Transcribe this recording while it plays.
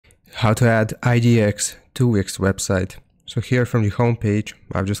How to add IDX to Wix website. So here from the home page,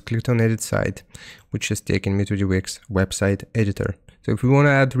 I've just clicked on edit site, which has taken me to the Wix website editor. So if we want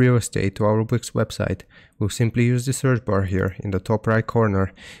to add real estate to our Wix website, we'll simply use the search bar here in the top right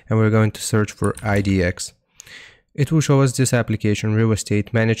corner, and we're going to search for IDX. It will show us this application, real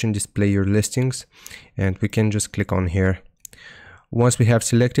estate, manage and display your listings, and we can just click on here. Once we have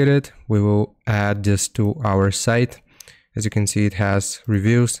selected it, we will add this to our site. As you can see, it has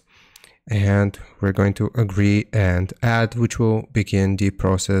reviews, and we're going to agree and add, which will begin the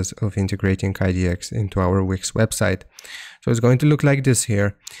process of integrating IDX into our Wix website. So it's going to look like this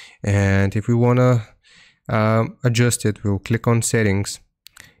here, and if we want to adjust it, we'll click on settings,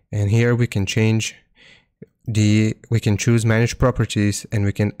 and here we can change we can choose manage properties, and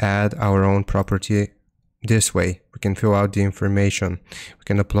we can add our own property this way. We can fill out the information, we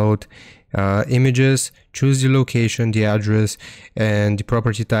can upload images, choose the location, the address, and the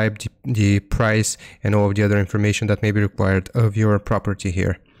property type, the price, and all of the other information that may be required of your property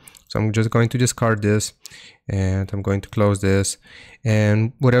here. So I'm just going to discard this, and I'm going to close this.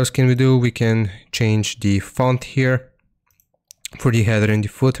 And what else can we do? We can change the font here for the header and the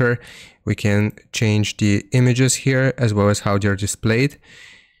footer. We can change the images here as well as how they're displayed.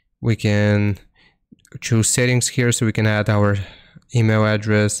 We can choose settings here, so we can add our email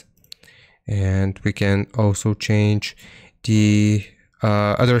address, and we can also change the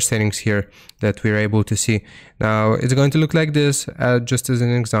other settings here that we're able to see. Now it's going to look like this just as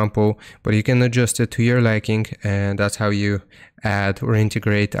an example, but you can adjust it to your liking, and that's how you add or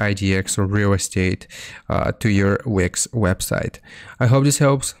integrate IDX or real estate to your Wix website. I hope this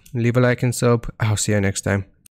helps. Leave a like and sub. I'll see you next time.